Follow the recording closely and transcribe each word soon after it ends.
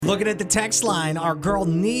Looking at the text line, our girl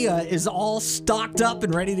Nia is all stocked up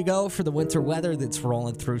and ready to go for the winter weather that's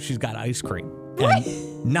rolling through. She's got ice cream.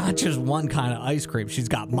 And not just one kind of ice cream. She's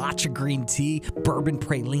got matcha green tea, bourbon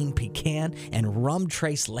praline pecan, and rum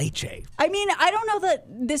tres leche. I mean, I don't know that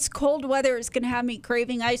this cold weather is going to have me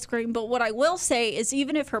craving ice cream, but what I will say is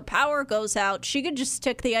even if her power goes out, she could just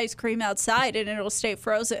stick the ice cream outside and it'll stay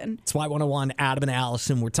frozen. It's why 101, Adam and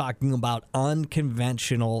Allison, we're talking about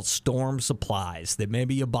unconventional storm supplies that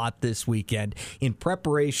maybe you bought this weekend in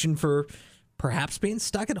preparation for perhaps being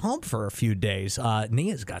stuck at home for a few days.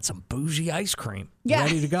 Nia's got some bougie ice cream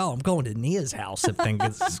ready to go. I'm going to Nia's house if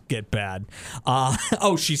things get bad.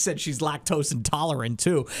 She said she's lactose intolerant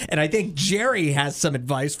too. And I think Jerry has some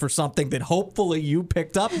advice for something that hopefully you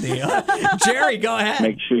picked up, Nia. Jerry, go ahead.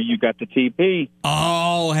 Make sure you got the TP.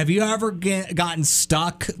 Oh, have you ever gotten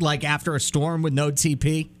stuck like after a storm with no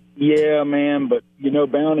TP? Yeah, man, but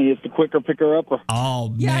Bounty is the quicker picker-upper. Oh,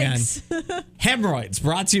 man. Hemorrhoids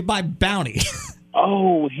brought to you by Bounty.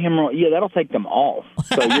 Oh, hemorrhoid. Yeah, that'll take them off.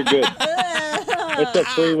 So you're good. It's a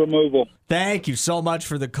free removal. Thank you so much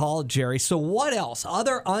for the call, Jerry. So what else?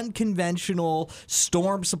 Other unconventional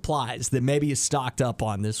storm supplies that maybe you stocked up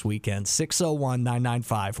on this weekend?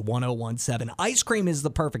 601-995-1017. Ice cream is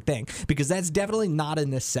the perfect thing because that's definitely not a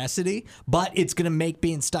necessity, but it's going to make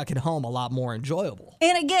being stuck at home a lot more enjoyable.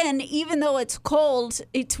 And again, even though it's cold,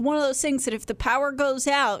 it's one of those things that if the power goes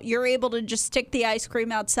out, you're able to just stick the ice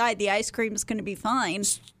cream outside. The ice cream is going to be fine.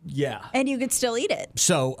 Yeah. And you could still eat it.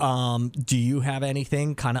 So do you have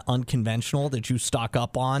anything kind of unconventional that you stock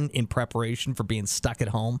up on in preparation for being stuck at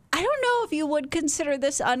home? I don't know if you would consider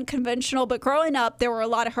this unconventional, but growing up, there were a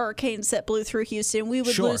lot of hurricanes that blew through Houston. We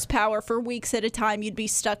would lose power for weeks at a time. You'd be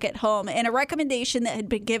stuck at home. And a recommendation that had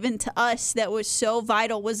been given to us that was so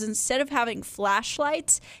vital was instead of having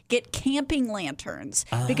flashlights, get camping lanterns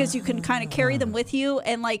because you can kind of carry them with you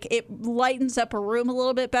and like it lightens up a room a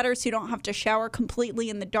little bit better so you don't have to shower completely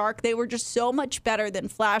in the dark. They were just so much better than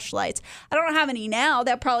flashlights. I don't have any now.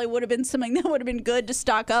 That probably would have been something that would have been good to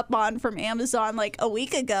stock up on from Amazon like a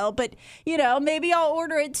week ago. But, maybe I'll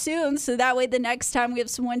order it soon so that way the next time we have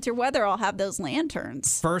some winter weather, I'll have those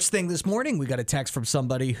lanterns. First thing this morning, we got a text from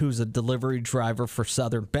somebody who's a delivery driver for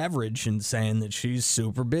Southern Beverage and saying that she's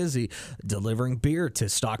super busy delivering beer to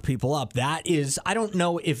stock people up. That is, I don't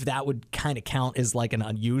know if that would kind of count as like an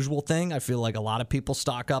unusual thing. I feel like a lot of people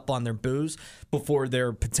stock up on their booze before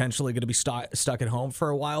they're potentially going to be stuck at home for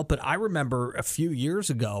a while. But I remember a few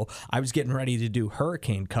years ago, I was getting ready to do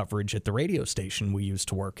hurricane coverage at the radio station we used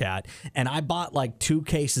to work at, and I bought like 2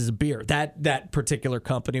 cases of beer. That particular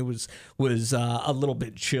company was a little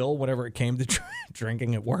bit chill whenever it came to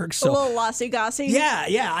drinking at work. So a little lossy-gossy.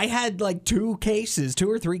 Yeah. I had like 2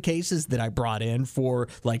 or 3 cases that I brought in for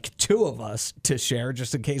like 2 of us to share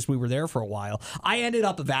just in case we were there for a while. I ended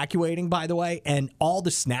up evacuating, by the way, and all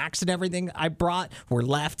the snacks and everything I brought were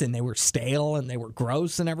left and they were stale and they were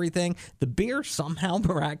gross and everything. The beer somehow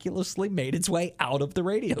miraculously made its way out of the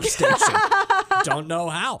radio station. Don't know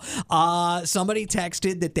how. Somebody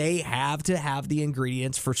texted that they have to have the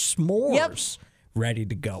ingredients for s'mores ready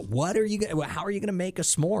to go. How are you going to make a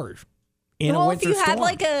s'more in a winter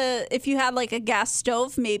storm? If you had like a gas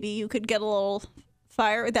stove, maybe you could get a little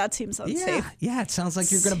fire. That seems unsafe. Yeah, it sounds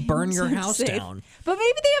like you're going to burn your house down. But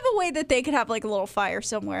maybe they have a way that they could have like a little fire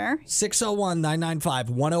somewhere.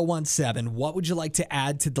 601-995-1017. What would you like to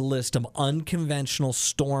add to the list of unconventional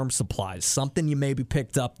storm supplies? Something you maybe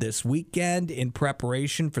picked up this weekend in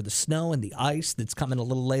preparation for the snow and the ice that's coming a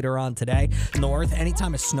little later on today. North,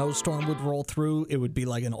 anytime a snowstorm would roll through, it would be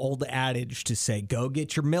like an old adage to say, go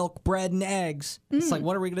get your milk, bread, and eggs. It's like,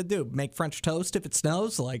 what are we going to do? Make French toast if it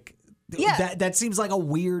snows? Like... Yeah. That seems like a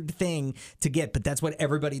weird thing to get, but that's what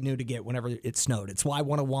everybody knew to get whenever it snowed. It's why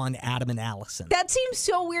 101, Adam and Allison. That seems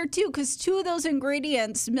so weird, too, because 2 of those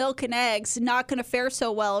ingredients, milk and eggs, not going to fare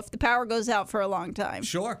so well if the power goes out for a long time.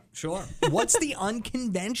 Sure. What's the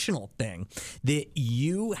unconventional thing that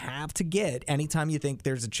you have to get anytime you think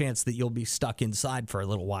there's a chance that you'll be stuck inside for a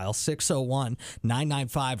little while?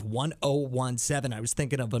 601-995-1017. I was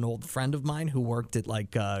thinking of an old friend of mine who worked at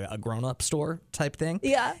like a grown-up store type thing.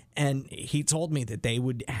 Yeah. And he told me that they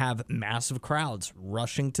would have massive crowds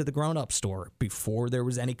rushing to the grown-up store before there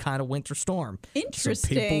was any kind of winter storm.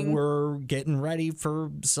 Interesting. So people were getting ready for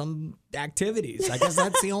some activities. I guess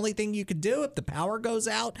that's the only thing you could do if the power goes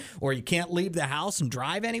out or you can't leave the house and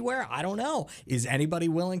drive anywhere. I don't know. Is anybody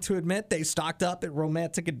willing to admit they stocked up at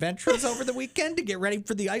Romantic Adventures over the weekend to get ready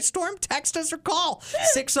for the ice storm? Text us or call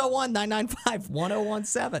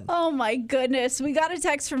 601-995-1017. Oh, my goodness. We got a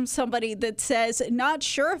text from somebody that says, not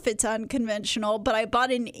sure if it's unconventional, but I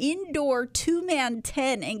bought an indoor 2-man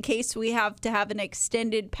tent in case we have to have an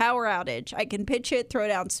extended power outage. I can pitch it, throw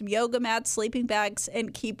down some yoga mats, sleeping bags,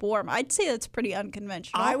 and keep warm. I'd say that's pretty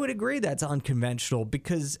unconventional. I would agree that's unconventional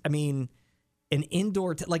because, I mean, an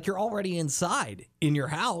indoor like you're already inside in your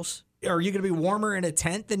house. Are you going to be warmer in a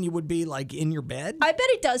tent than you would be like in your bed? I bet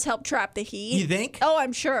it does help trap the heat. You think? Oh,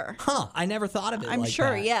 I'm sure. Huh. I never thought of it I'm like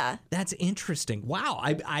sure, that. yeah. That's interesting. Wow.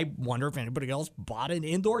 I wonder if anybody else bought an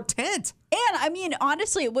indoor tent. And I mean,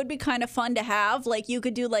 honestly, it would be kind of fun to have. Like, you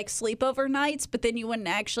could do like sleepover nights, but then you wouldn't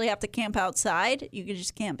actually have to camp outside. You could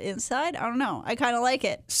just camp inside. I don't know. I kind of like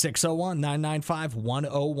it.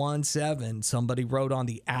 601-995-1017. Somebody wrote on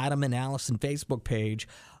the Adam and Allison Facebook page,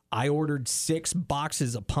 I ordered 6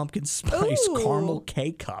 boxes of pumpkin spice caramel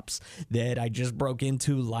K-Cups that I just broke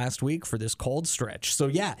into last week for this cold stretch. So,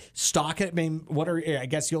 yeah, stock it. I mean, I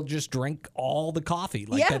guess you'll just drink all the coffee.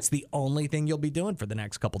 Like, that's the only thing you'll be doing for the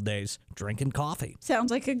next couple days, drinking coffee.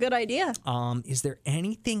 Sounds like a good idea. Is there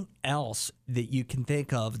anything else that you can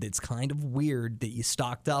think of that's kind of weird that you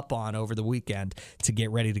stocked up on over the weekend to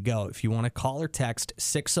get ready to go? If you want to call or text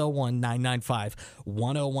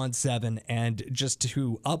 601-995-1017, and just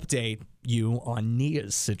to update you on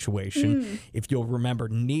Nia's situation, if you'll remember,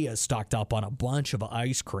 Nia stocked up on a bunch of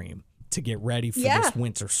ice cream to get ready for this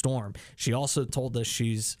winter storm. She also told us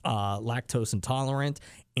she's lactose intolerant,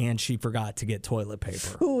 and she forgot to get toilet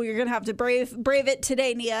paper. Ooh, you're going to have to brave it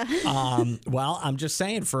today, Nia. Well, I'm just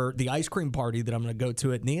saying, for the ice cream party that I'm going to go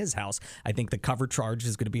to at Nia's house, I think the cover charge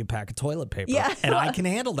is going to be a pack of toilet paper. Yeah. And I can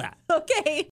handle that. Okay.